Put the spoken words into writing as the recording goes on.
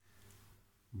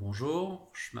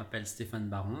Bonjour, je m'appelle Stéphane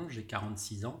Baron, j'ai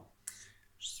 46 ans.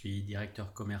 Je suis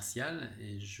directeur commercial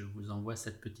et je vous envoie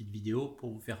cette petite vidéo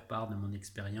pour vous faire part de mon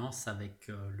expérience avec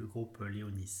le groupe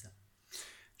Leonis.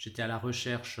 J'étais à la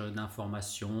recherche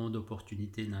d'informations,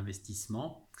 d'opportunités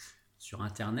d'investissement sur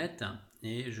Internet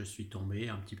et je suis tombé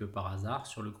un petit peu par hasard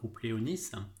sur le groupe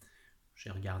Leonis. J'ai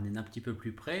regardé d'un petit peu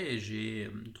plus près et j'ai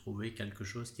trouvé quelque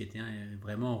chose qui était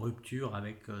vraiment en rupture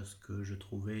avec ce que je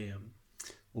trouvais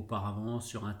auparavant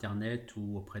sur Internet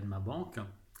ou auprès de ma banque.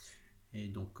 Et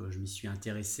donc je m'y suis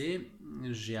intéressé.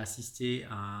 J'ai assisté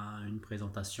à une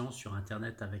présentation sur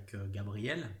Internet avec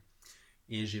Gabriel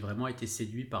et j'ai vraiment été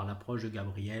séduit par l'approche de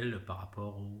Gabriel par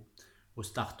rapport aux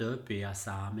startups et à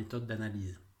sa méthode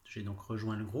d'analyse. J'ai donc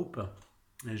rejoint le groupe.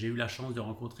 J'ai eu la chance de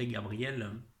rencontrer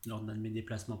Gabriel lors d'un de mes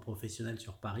déplacements professionnels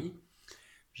sur Paris.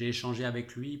 J'ai échangé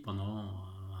avec lui pendant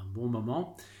un bon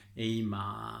moment et il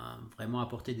m'a vraiment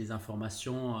apporté des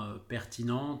informations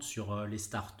pertinentes sur les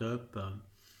startups,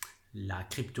 la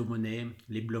crypto-monnaie,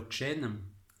 les blockchains,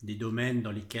 des domaines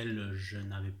dans lesquels je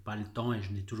n'avais pas le temps et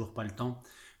je n'ai toujours pas le temps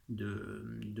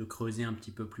de creuser un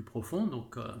petit peu plus profond.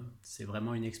 Donc c'est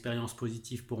vraiment une expérience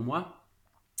positive pour moi.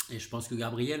 Et je pense que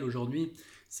Gabriel aujourd'hui,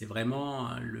 c'est vraiment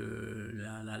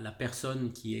la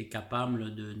personne qui est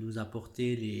capable de nous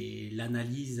apporter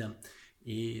l'analyse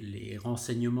et les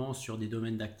renseignements sur des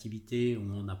domaines d'activité où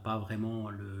on n'a pas vraiment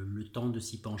le temps de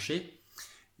s'y pencher.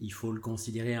 Il faut le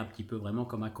considérer un petit peu vraiment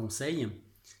comme un conseil.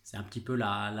 C'est un petit peu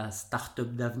la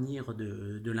start-up d'avenir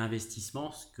de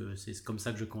l'investissement. C'est comme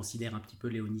ça que je considère un petit peu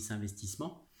Leonis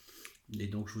Investissement. Et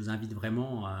donc je vous invite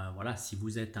vraiment, voilà, si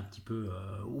vous êtes un petit peu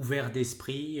ouvert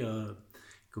d'esprit,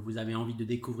 que vous avez envie de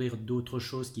découvrir d'autres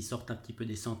choses qui sortent un petit peu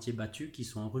des sentiers battus, qui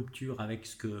sont en rupture avec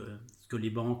ce que les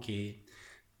banques et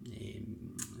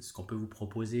ce qu'on peut vous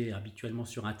proposer habituellement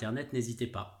sur Internet, n'hésitez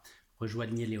pas.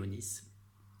 Rejoignez Leonis.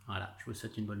 Voilà, je vous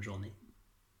souhaite une bonne journée.